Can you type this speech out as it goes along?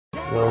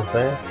You know what I'm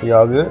saying?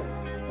 Y'all good?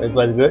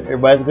 Everybody's good?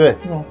 Everybody's good?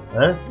 Yes.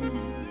 Huh?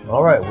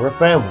 All right, we're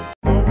family.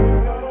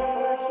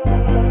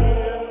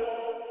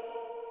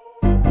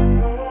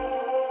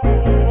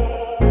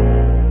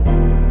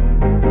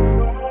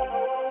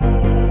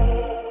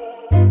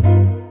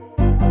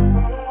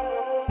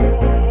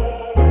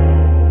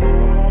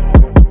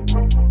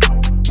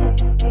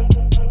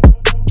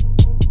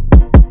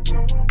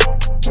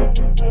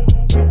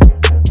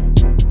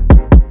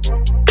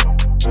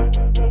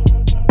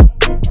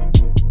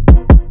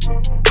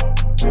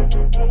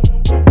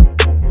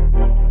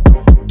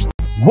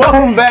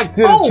 Welcome back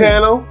to the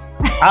channel.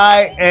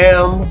 I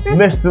am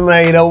Mr.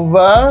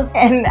 Madeover.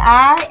 And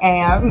I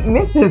am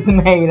Mrs.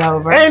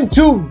 Madeover. And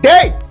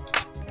today,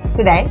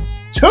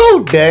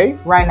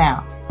 right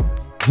now,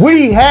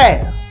 we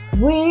have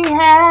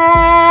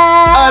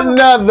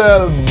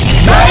another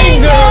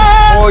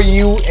banger for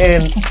you.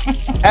 And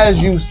as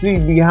you see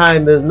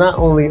behind us, not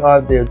only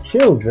are there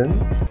children.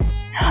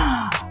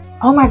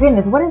 Oh my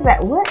goodness, what is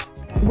that?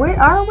 Where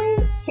are we?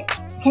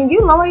 Can you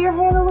lower your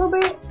head a little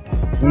bit?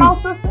 Small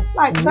sister,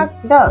 like duck,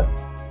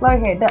 lower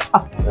your head, duck.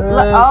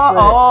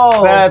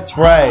 Oh, that's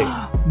right.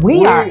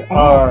 We are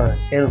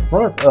in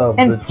front of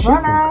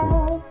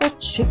the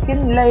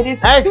chicken lady.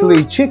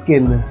 Actually,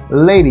 chicken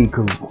lady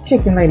coop.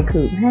 Chicken lady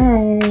coop.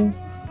 Hey,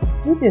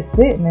 we just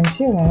sitting and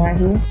chilling right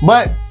here.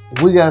 But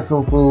we got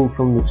some food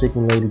from the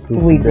chicken lady coop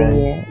we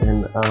today, did.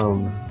 And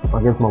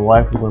I guess my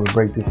wife is going to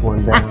break this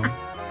one down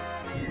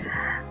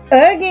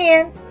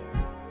again.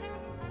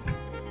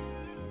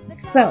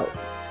 So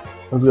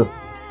let's go.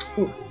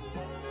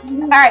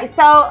 All right,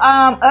 so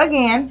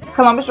again,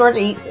 Columbus, Georgia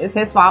eats. It's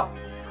his fault.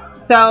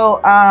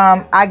 So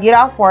I get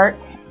off work,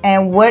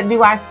 and what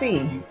do I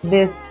see?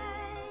 This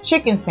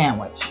chicken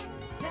sandwich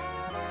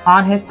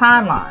on his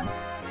timeline.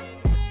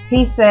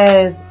 He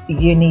says,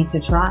 you need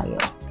to try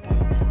it.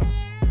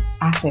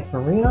 I said, for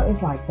real?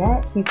 It's like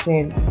that? He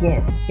said,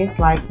 yes, it's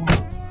like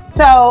that.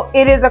 So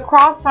it is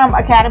across from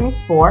Academy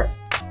Sports,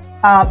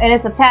 and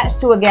it's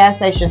attached to a gas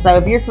station. So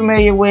if you're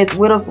familiar with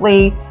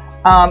Whittlesey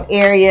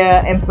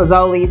area and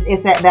Fazoli's,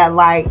 it's at that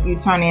light. You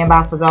turn in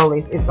by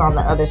Fazoli's. It's on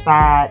the other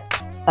side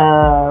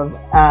of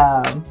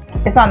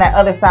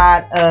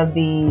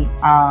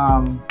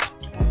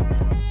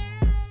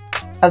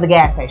the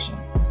gas station.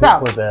 So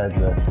we'll put the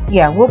address.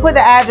 Yeah, we'll put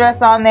the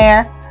address on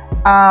there.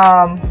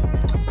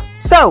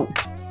 So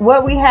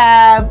what we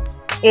have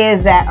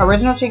is that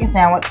original chicken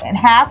sandwich, and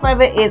half of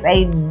it is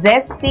a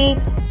zesty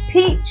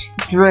peach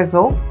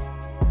drizzle,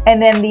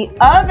 and then the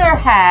other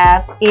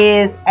half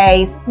is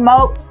a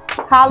smoked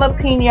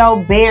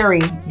jalapeno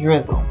berry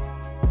drizzle.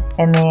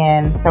 And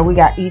then so we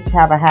got each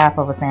have a half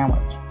of a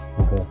sandwich.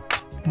 Okay.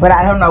 But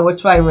I don't know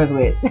which flavor is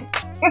which. So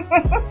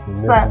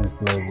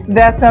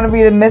that's gonna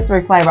be the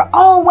mystery flavor.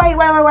 Oh wait.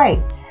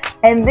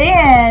 And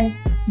then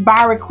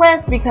by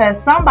request,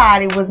 because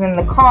somebody was in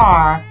the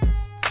car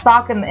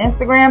stalking the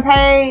Instagram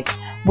page,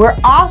 we're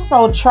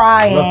also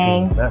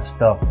trying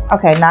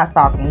okay, not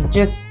stalking,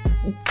 just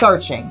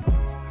searching,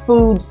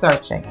 food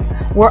searching.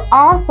 We're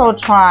also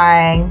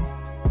trying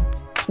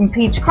some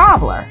peach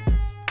cobbler.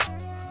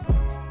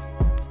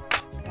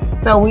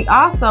 So we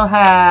also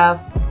have,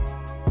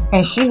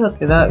 and she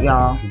hooked it up,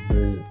 y'all.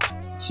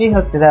 She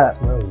hooked it up. It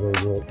smells very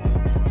good.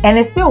 And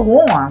it's still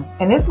warm.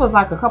 And this was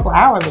like a couple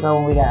hours ago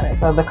when we got it.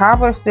 So the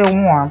cobbler's still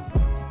warm.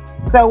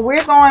 So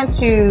we're going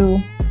to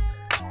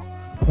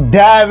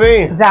dive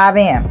in.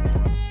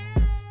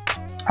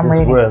 I'm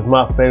ready. This was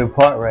my favorite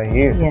part right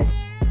here. Yes.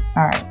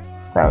 All right.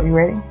 So you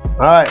ready? All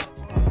right.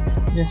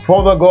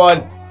 Father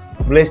God,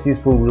 bless this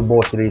food with the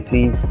board to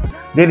receive.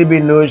 Let it be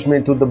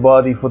nourishment to the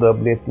body for the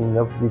uplifting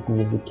of the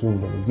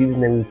kingdom. In Jesus'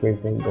 name we pray,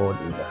 thank God.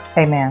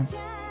 Amen.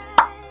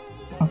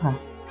 Okay.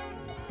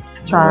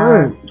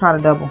 Try the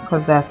double,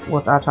 because that's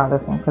what I try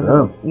this one.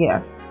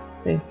 Yeah.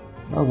 See?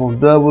 I'm going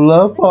to double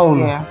up on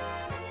it. Yeah.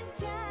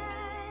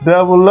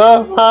 Double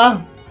up,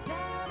 huh?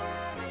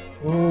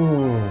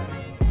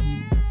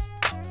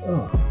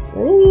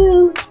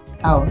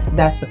 Oh,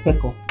 that's the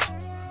pickles.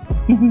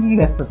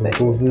 That's the thing.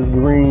 Pickles is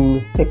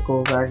green.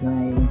 Pickles are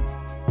green.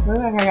 Look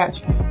like I got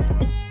you.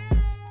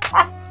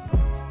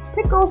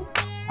 Pickles.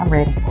 I'm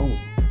ready. Oh.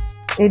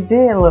 It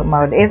did look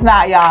more. It's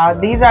not, y'all.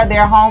 These are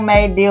their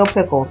homemade dill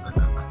pickles.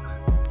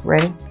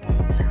 Ready?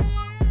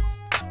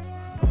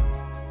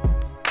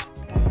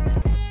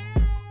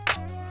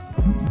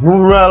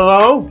 Moving right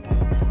along.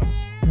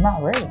 I'm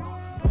not ready.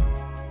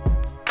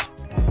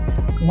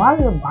 Why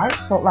are your bites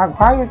so, like,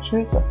 why are your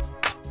treats?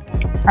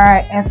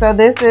 Alright, and so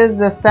this is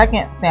the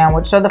second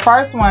sandwich. So the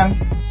first one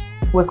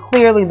was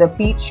clearly the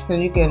peach,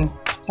 because you can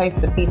taste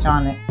the peach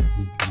on it.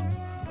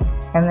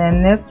 And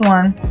then this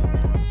one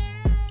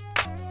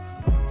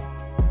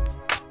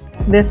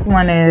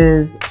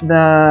is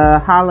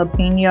the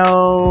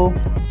jalapeno.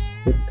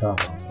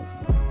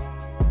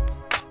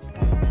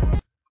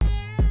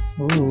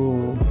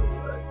 Ooh.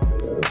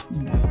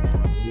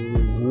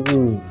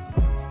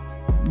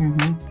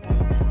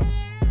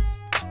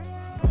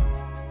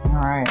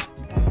 All right.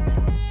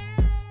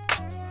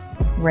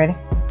 Ready?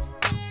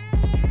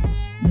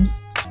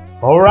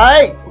 All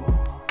right.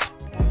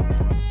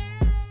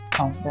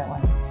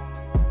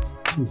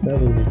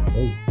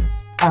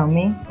 Oh,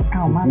 me?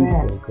 Oh, my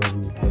bad.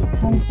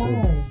 I'm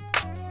sorry.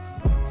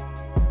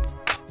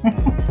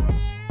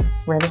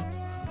 Ready?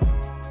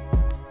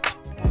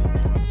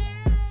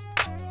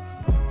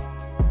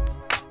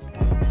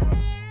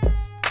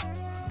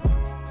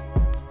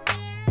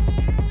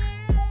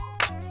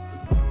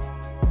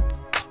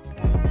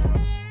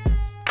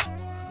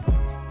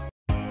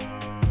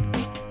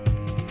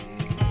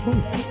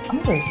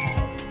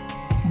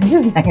 I'm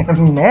just making a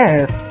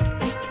mess.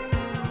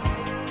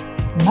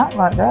 Not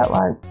like that,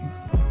 like.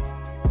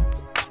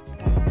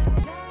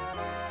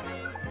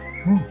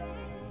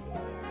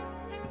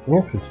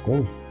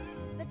 Interesting.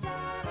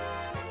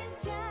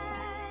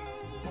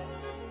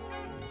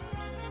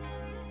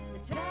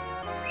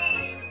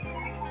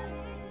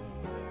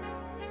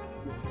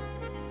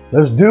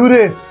 Let's do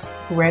this.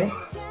 You ready?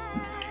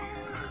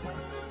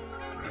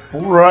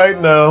 Right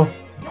now.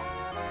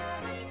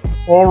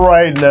 All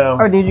right now.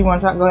 Or did you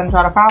want to go ahead and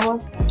try the cobbler?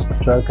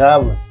 Try the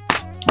cobbler.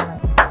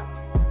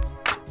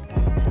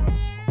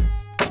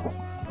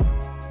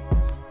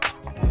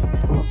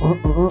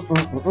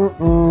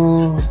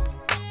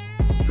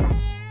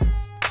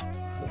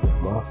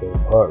 My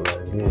favorite part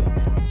right here.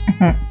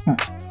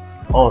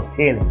 Oh,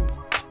 telling you.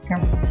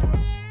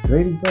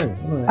 Ladies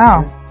first.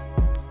 Oh.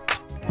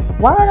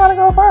 Why I gotta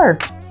go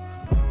first?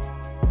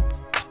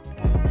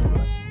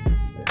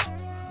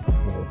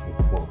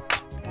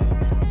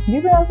 You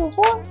been up since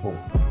 4? 4.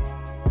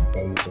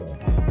 8,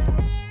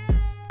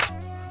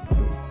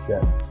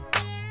 7.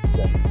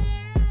 7.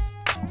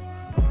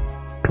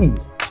 P.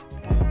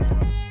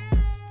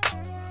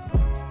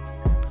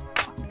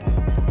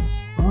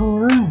 All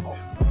right.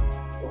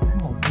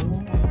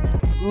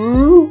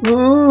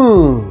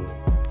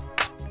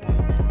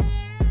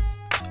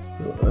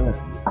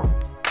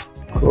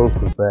 Close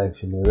up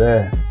action of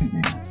that.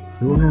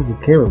 You don't have a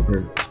camera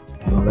person.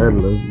 Oh, that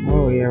looks good.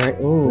 Oh, yeah, right.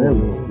 Oh, that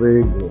looks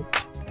very good.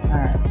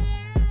 Alright.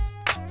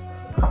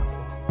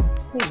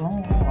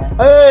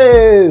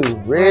 Hey,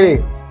 ready.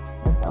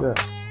 Yeah.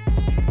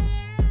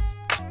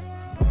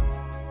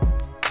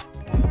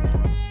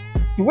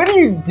 What are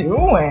you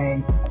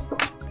doing?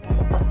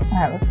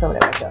 Alright, let's throw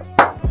that back up.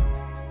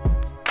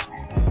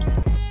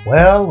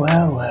 Well.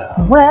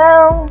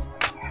 Well.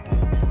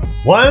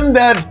 One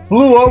that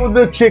flew over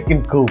the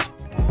chicken coop. Is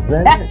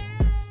that it?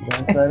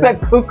 It's the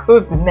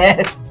cuckoo's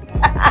nest.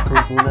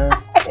 Cuckoo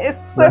nest?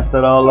 It's messed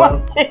it all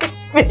up.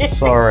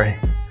 Sorry.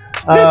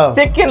 The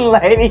chicken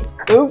lady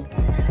Coop.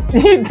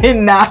 You did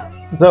not.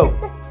 So,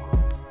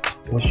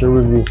 what's your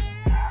review?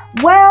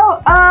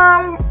 Well,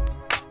 I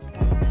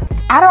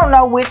don't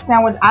know which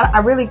sandwich. I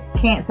really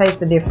can't taste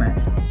the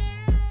difference.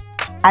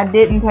 I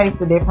didn't taste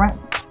the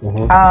difference.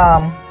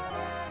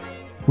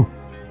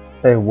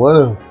 Hey,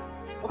 what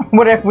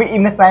if we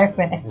eating the same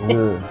thing?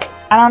 Yeah.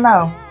 I don't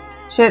know.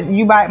 Should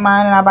you bite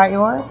mine and I bite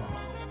yours?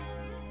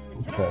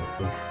 Let's try to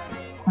see.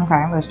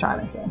 Okay, let's try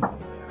this.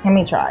 Let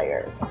me try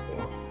yours.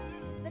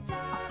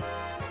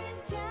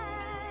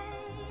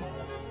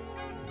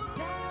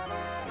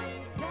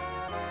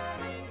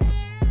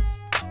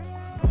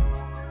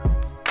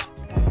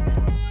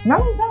 No,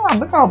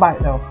 look how bite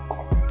though.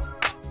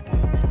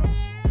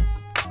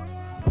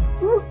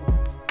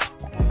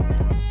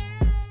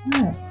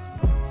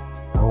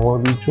 I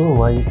want to be chewing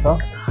while you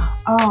talking.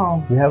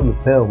 Oh. You have a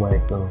lapel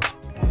mic though.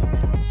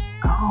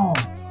 Oh.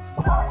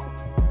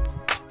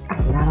 I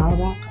forgot all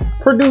about that.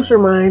 Producer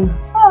mine.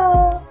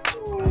 Oh.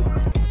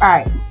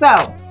 Alright, so.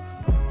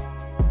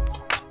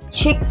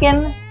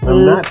 Chicken.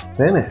 I'm not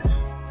finished.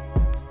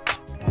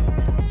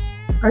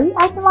 Are you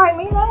acting like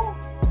me now?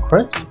 It's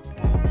crunchy.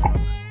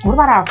 What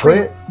about our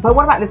free? But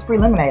what about this free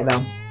lemonade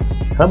though?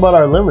 How about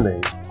our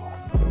lemonade?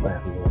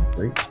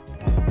 Free.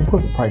 Let's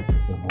put the prices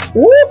somewhere.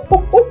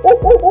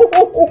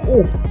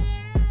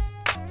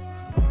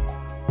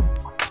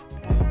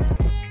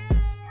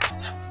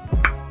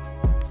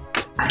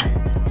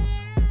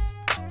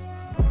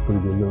 Pretty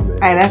good lemonade.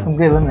 Hey, that's some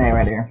good lemonade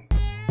right there.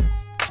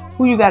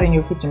 Who you got in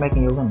your kitchen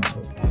making your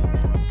lemonade?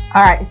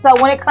 Alright, so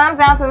when it comes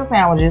down to the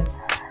sandwiches,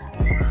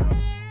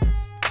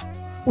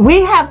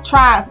 we have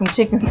tried some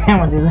chicken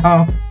sandwiches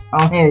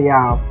on here,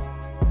 y'all.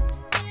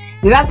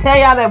 Did I tell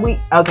y'all that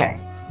okay.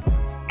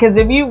 Because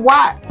if you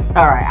watch,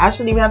 alright, I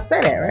shouldn't even have to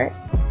say that, right?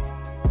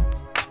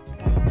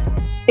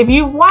 If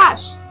you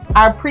watched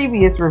our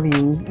previous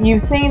reviews,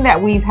 you've seen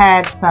that we've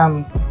had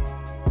some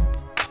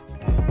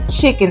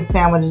chicken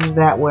sandwiches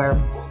that were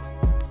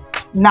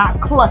not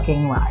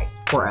clucking right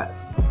for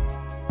us.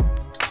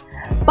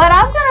 But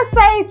I'm gonna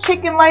say,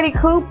 Chicken Lady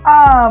Coop,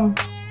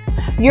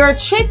 your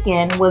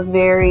chicken was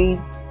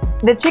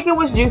the chicken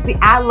was juicy.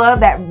 I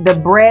love that the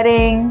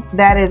breading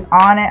that is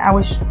on it.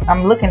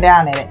 I'm looking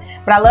down at it,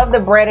 but I love the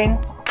breading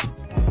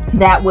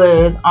that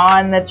was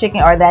on the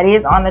chicken, or that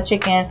is on the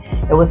chicken.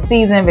 It was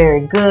seasoned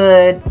very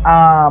good.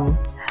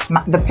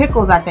 The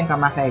pickles, I think, are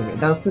my favorite.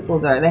 Those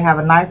pickles they have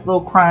a nice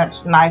little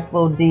crunch, nice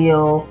little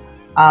deal.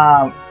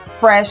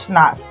 Fresh,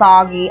 not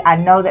soggy. I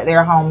know that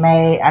they're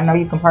homemade. I know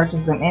you can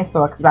purchase them in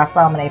store because I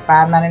saw them at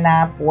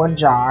 $5.99 for a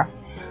jar.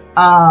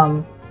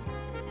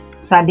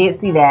 So I did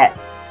see that.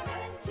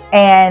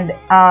 And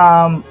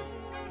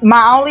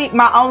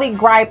my only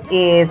gripe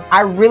is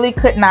I really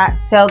could not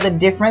tell the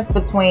difference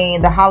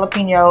between the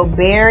jalapeno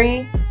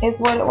berry is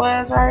what it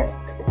was, right?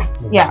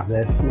 Yeah,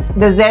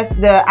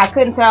 zesty. I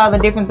couldn't tell the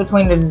difference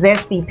between the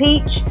zesty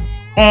peach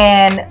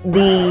and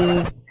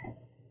the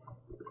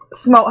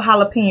smoked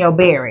jalapeno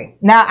berry.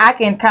 Now I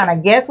can kind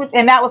of guess which,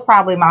 and that was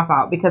probably my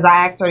fault because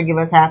I asked her to give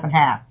us half and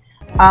half.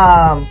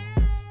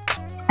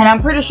 And I'm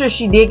pretty sure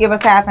she did give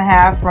us half and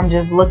half from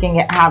just looking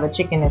at how the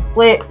chicken is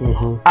split.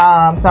 So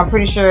I'm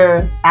pretty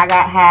sure I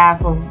got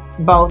half of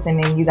both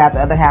and then you got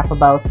the other half of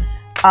both.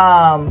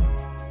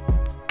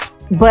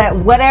 But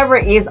whatever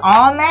is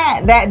on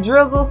that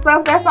drizzle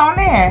stuff that's on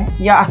there,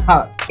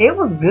 y'all, it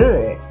was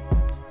good.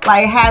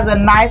 Like, it has a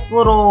nice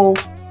little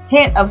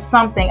hint of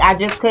something. I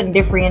just couldn't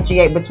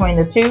differentiate between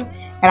the two.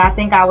 And I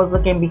think I was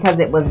looking because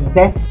it was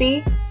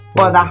zesty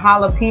for the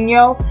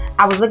jalapeno.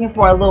 I was looking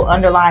for a little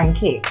underlying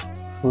kick.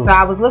 So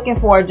I was looking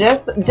for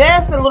just a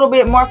little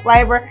bit more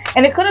flavor,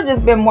 and it could have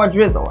just been more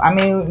drizzle. I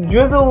mean,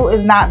 drizzle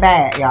is not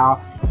bad,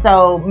 y'all.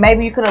 So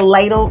maybe you could have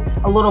ladled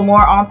a little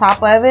more on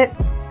top of it.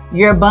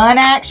 Your bun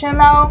action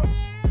though,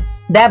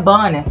 that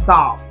bun is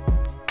soft.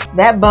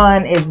 That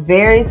bun is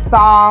very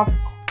soft.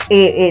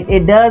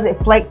 It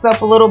flakes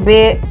up a little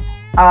bit,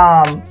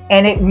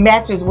 and it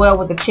matches well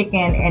with the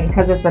chicken, and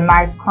because it's a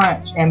nice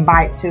crunch and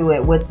bite to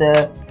it with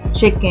the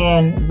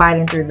chicken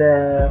biting through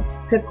the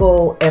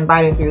pickle and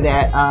biting through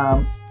that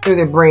through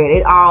the bread.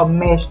 It all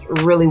meshed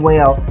really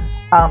well,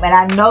 and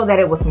I know that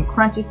it was some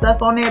crunchy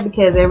stuff on there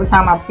because every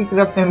time I picked it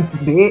up and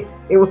bit,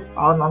 it was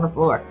falling on the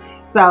floor.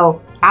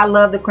 So I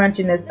love the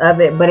crunchiness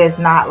of it, but it's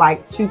not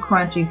like too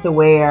crunchy to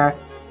where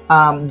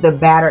the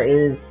batter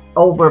is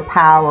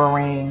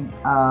overpowering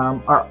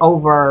or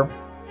over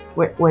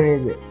what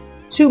is it,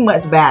 too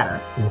much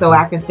batter. So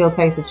I can still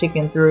taste the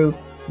chicken through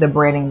the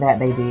breading that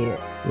they did.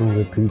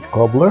 The peach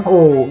cobbler.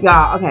 Oh,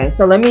 y'all. Okay,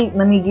 so let me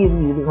give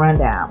you the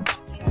rundown.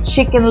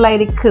 Chicken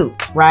Lady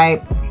Coop,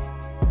 right?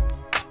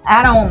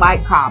 I don't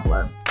like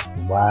cobbler.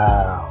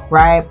 Wow.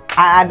 Right?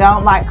 I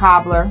don't like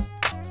cobbler,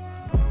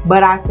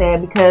 but I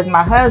said because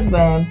my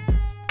husband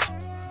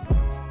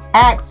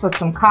asked for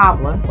some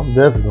cobbler. I'm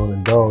definitely gonna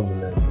indulge in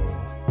that.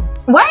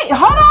 Wait,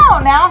 hold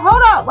on now.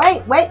 Hold up.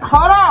 Wait,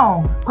 hold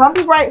on. Pump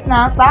your brakes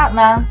now. Stop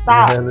now.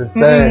 Stop.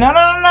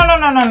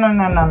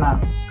 No.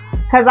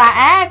 Because I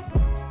asked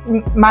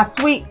my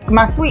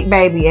sweet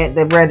baby at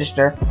the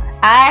register.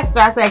 I asked her,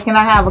 I said, can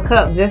I have a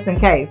cup just in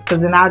case? Because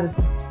then I'll just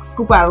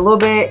scoop out a little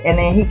bit and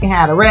then he can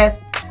have the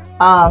rest.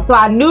 So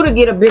I knew to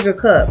get a bigger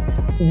cup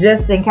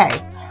just in case.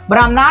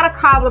 But I'm not a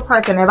cobbler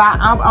person.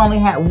 I've only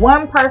had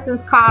one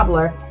person's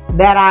cobbler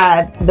that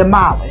I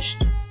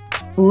demolished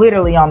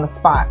literally on the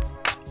spot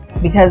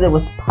because it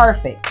was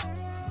perfect.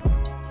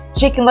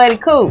 Chicken Lady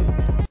Coop,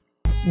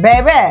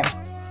 baby.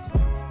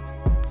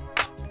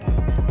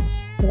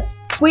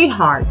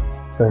 Sweetheart,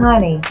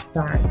 honey,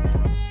 sorry.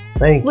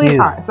 Thank you.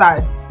 Sweetheart,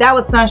 sorry. That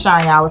was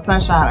Sunshine, y'all. It was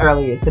Sunshine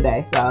earlier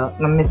today, so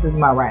I'm Mrs.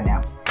 Mo right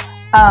now.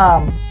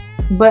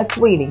 But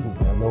sweetie,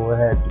 I know what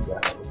hat you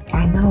got.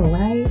 I know,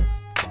 right?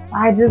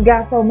 I just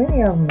got so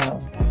many of them though.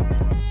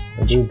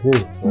 I do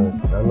too.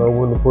 I know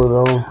when to put it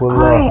on, put it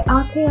off. Alright,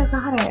 okay, I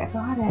got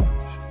it.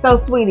 So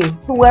sweetie,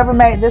 whoever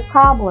made this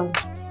cobbler,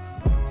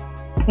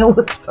 it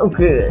was so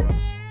good.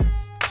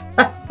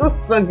 It was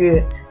so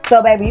good.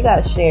 So baby, you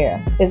gotta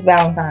share. It's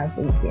Valentine's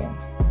weekend. You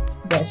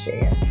gotta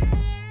share.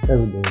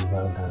 Every day is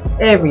Valentine's.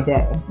 Every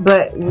day.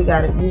 But you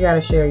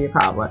gotta share your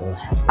cobbler.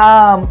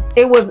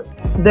 It was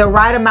the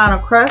right amount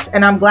of crust,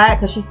 and I'm glad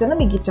because she said, let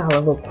me get y'all a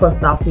little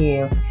crust off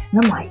here.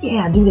 And I'm like,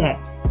 yeah, do that.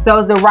 So it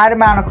was the right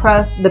amount of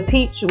crust. The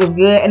peach was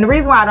good. And the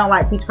reason why I don't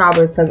like peach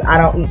cobbler is because I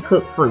don't eat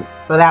cooked fruit.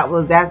 So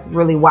that's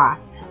really why.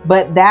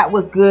 But that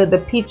was good. The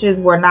peaches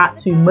were not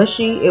too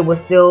mushy. It was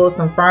still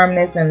some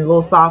firmness and a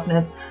little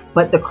softness.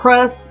 But the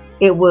crust,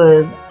 it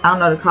was, I don't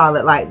know what to call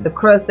it, like the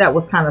crust that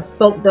was kind of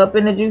soaked up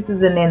in the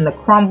juices, and then the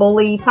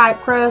crumbly type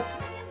crust.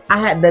 I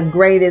had the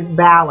greatest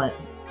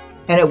balance,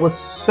 and it was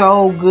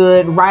so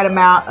good. Right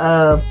amount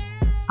of,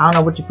 I don't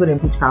know what you put in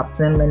peach cobbler,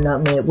 cinnamon,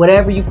 nutmeg,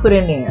 whatever you put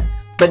in there,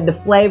 but the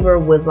flavor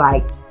was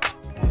like,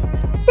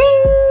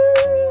 ding!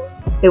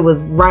 It was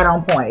right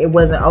on point. It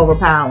wasn't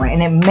overpowering,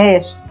 and it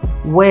meshed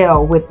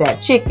well with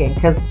that chicken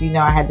because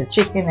I had the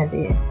chicken at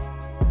the end.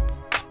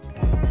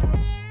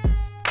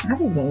 I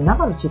just didn't know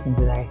the chicken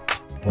today.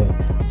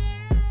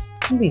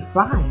 I'm be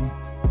flying.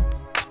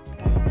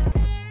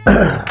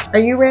 Are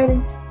you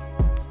ready?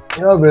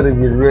 Y'all better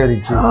get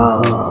ready, chicken.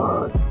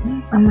 Oh,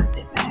 I'm gonna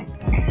sit back.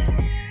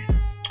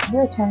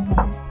 Your turn.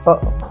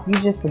 Uh-oh, you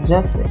just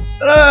adjusted.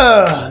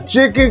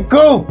 Chicken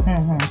coop.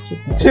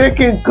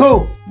 Chicken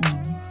coop.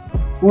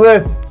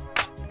 Listen.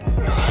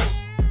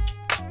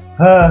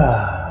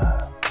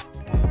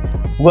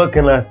 What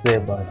can I say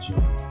about you?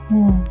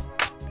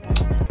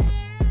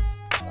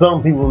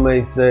 Some people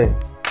may say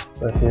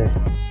that they're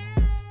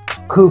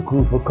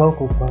cuckoo for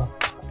Cocoa Puffs.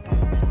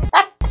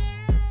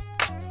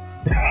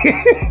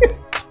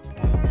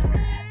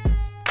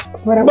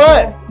 What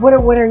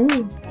are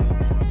you?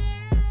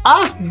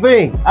 I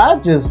think I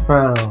just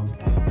found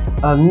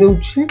a new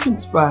chicken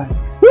spot.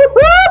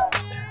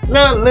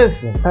 Now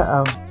listen.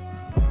 I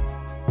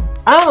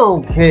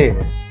don't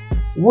care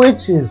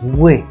which is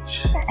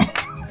which.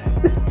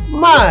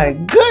 My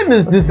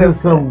goodness, this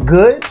is some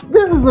good.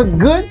 This is a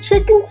good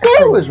chicken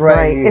sandwich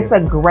right here. It's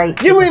a great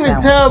chicken You mean to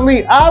tell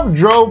me I've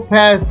drove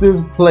past this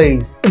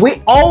place well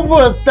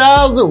over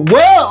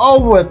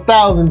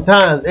 1,000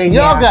 times, and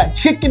y'all got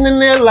chicken in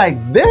there like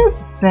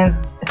this?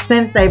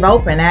 Since they've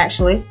opened,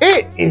 actually.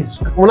 It is,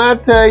 when I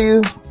tell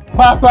you,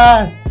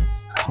 Popeyes.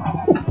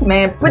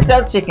 Man, put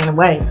your chicken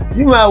away.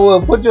 You might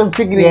well put your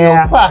chicken in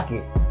your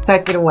pocket.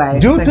 Tuck it away.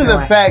 Due to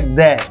the fact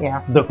that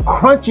the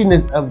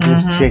crunchiness of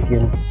this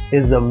chicken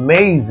is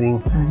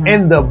amazing,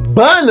 and the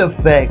bun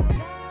effect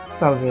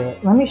so good.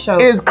 Let me show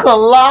is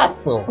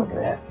colossal. Look at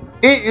that.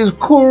 It is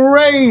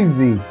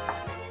crazy.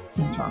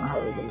 I'm trying to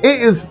hurry.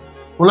 It is,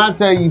 when I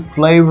tell you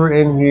flavor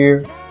in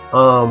here,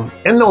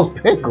 and those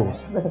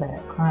pickles. Look at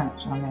that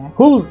crunch on there.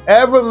 Who's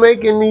ever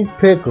making these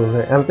pickles?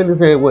 I think they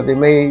said what they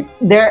made.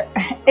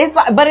 It's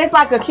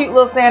like a cute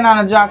little saying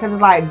on a jar because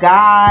it's like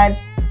God,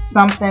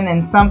 something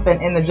and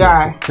something in the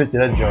jar.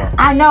 Picture that jar.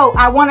 I know.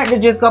 I wanted to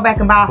just go back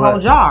and buy a whole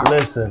jar.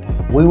 Listen,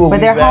 we will be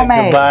they're back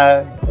homemade. to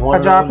buy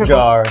one of those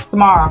jars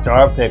tomorrow.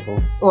 Jar of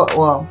pickles.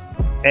 Well.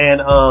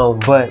 And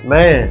but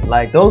man,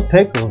 like those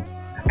pickles,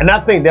 and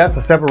I think that's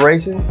a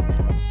separation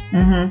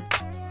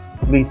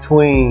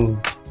between,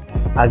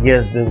 I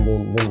guess,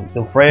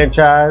 the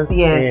franchise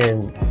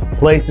and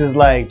places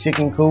like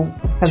Chicken Coop,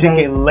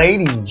 Chicken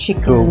Ladies.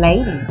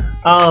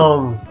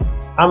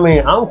 I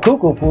mean, I'm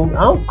cuckoo food.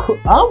 I'm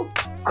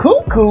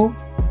cuckoo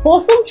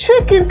for some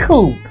chicken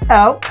coop.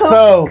 Oh,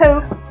 coop.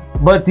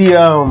 But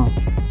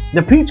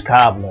the peach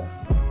cobbler.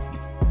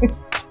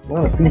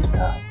 Well, the peach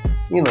cobbler.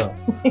 You know,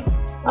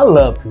 I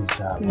love peach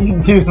cobbler. You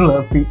do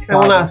love peach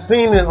cobbler. And when I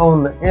seen it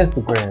on the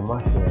Instagram, I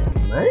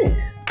said, man,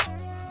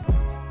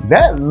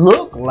 that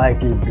looked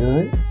like it's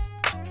good.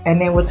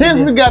 And then since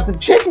we got the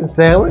chicken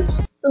sandwich,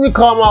 let me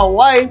call my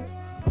wife,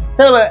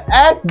 tell her,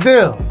 ask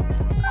them.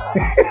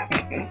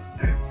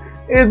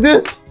 Is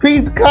this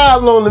peach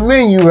cobbler on the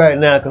menu right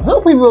now? Because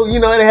some people, you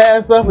know, they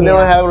have stuff and they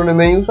don't have it on the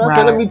menu. So I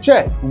said, let me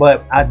check.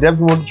 But I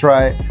definitely want to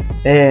try it.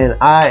 And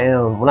I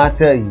am, when I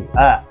tell you,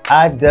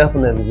 I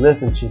definitely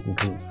listen, Chicken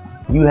Coop.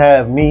 You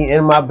have me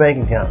in my bank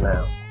account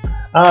now.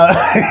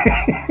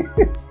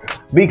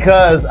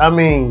 Because, I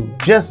mean,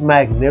 just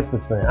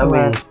magnificent. I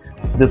mean,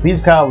 the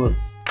peach cobbler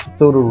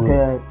through the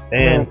roof. Good.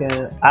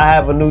 And I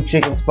have a new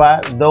chicken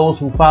spot. Those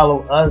who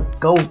follow us,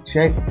 go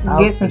check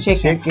out. Get some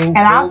chicken. And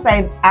I'll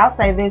say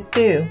this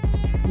too.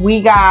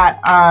 We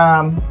got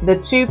the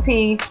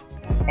 2-piece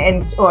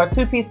or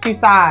 2-piece 2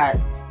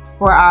 sides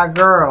for our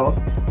girls.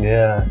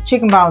 Yeah.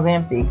 Chicken bone's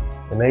empty.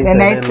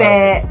 And they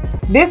said,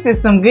 this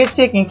is some good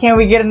chicken. Can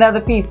we get another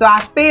piece? So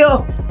I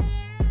feel,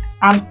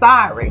 I'm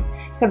sorry,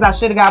 because I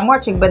should have got more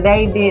chicken, but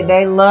they did.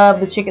 They loved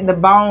the chicken. The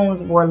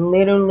bones were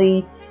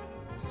literally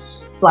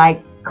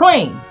like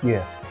clean.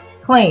 Yeah.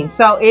 Clean.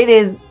 So it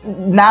is,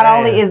 not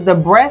only is the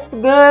breast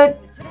good,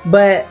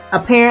 but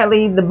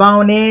apparently the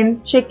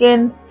bone-in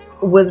chicken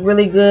was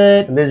really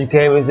good. And then you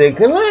came and said,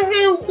 can I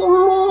have some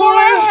more? Can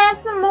I have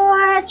some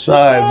more chicken?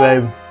 Sorry,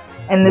 baby.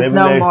 And there's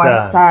no more.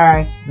 Time.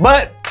 Sorry.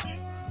 But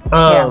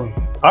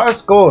our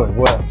scores,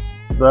 what?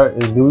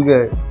 Do we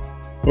get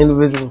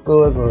individual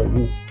scores or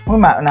you? We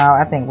might. No,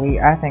 I think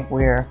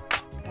we're.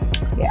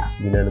 Yeah.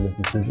 Unanimous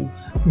decision.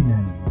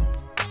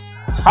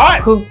 All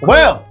right. Coop.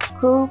 Well.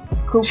 Coop.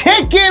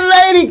 Chicken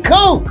Lady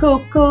Coop.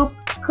 Coop.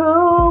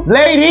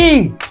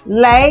 Lady.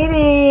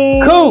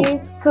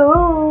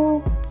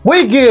 Coop.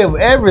 We give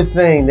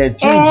everything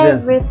that you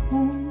just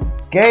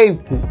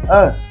gave to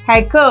us.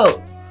 Hey,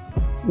 Coop.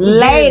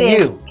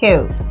 Ladies,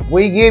 Coop.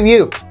 We give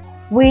you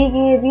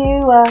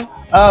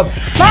a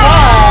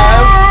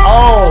 5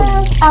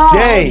 all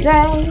day.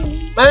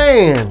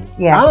 Man.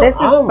 Yeah, this is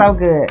so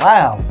good.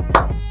 Wow.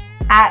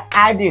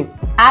 I do.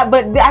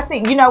 But I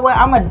think, you know what?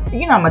 I'm a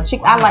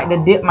chicken. I like to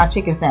dip my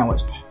chicken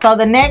sandwich. So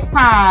the next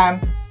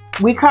time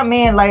we come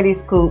in,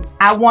 Ladies Coop,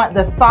 I want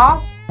the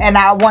sauce and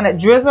I want it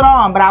drizzled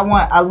on, but I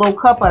want a little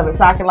cup of it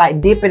so I can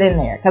like dip it in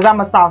there because I'm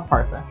a sauce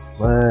person.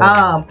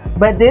 Wow.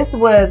 But this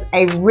was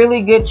a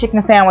really good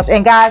chicken sandwich.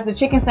 And guys, the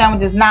chicken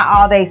sandwich is not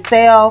all they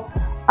sell.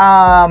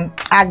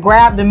 I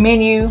grabbed the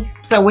menu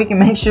so we can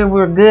make sure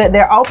we're good.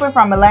 They're open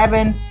from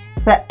 11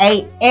 to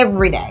 8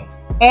 every day.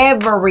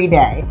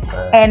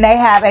 And they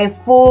have a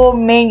full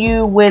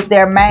menu with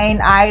their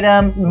main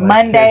items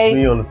Monday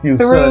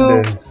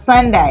through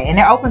Sunday. And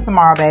they're open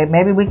tomorrow, babe.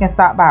 Maybe we can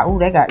stop by. Ooh,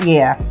 we're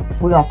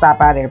gonna stop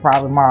by there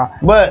probably tomorrow.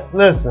 But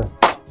listen,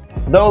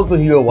 those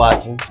of you who are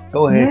watching,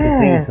 go ahead and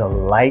continue to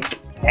like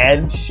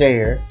and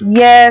share.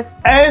 Yes.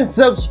 And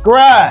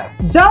subscribe.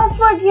 Don't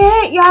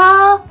forget,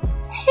 y'all.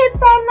 Hit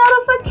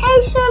that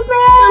notification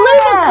bell.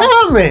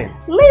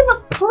 Leave a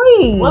comment.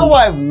 Please. My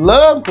wife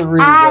loves to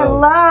read them. I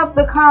love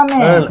the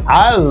comments. And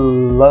I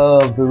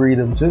love to read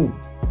them too.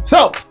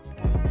 So,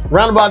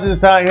 round about this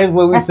time, here's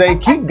where we say,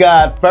 keep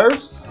God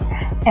first.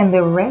 And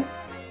the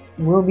rest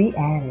will be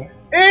added.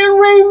 And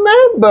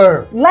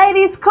remember,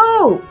 Ladies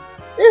Coop.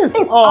 It's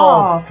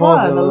all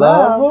for the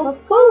love of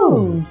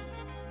food.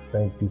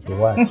 Thank you for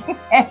watching.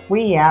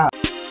 We out.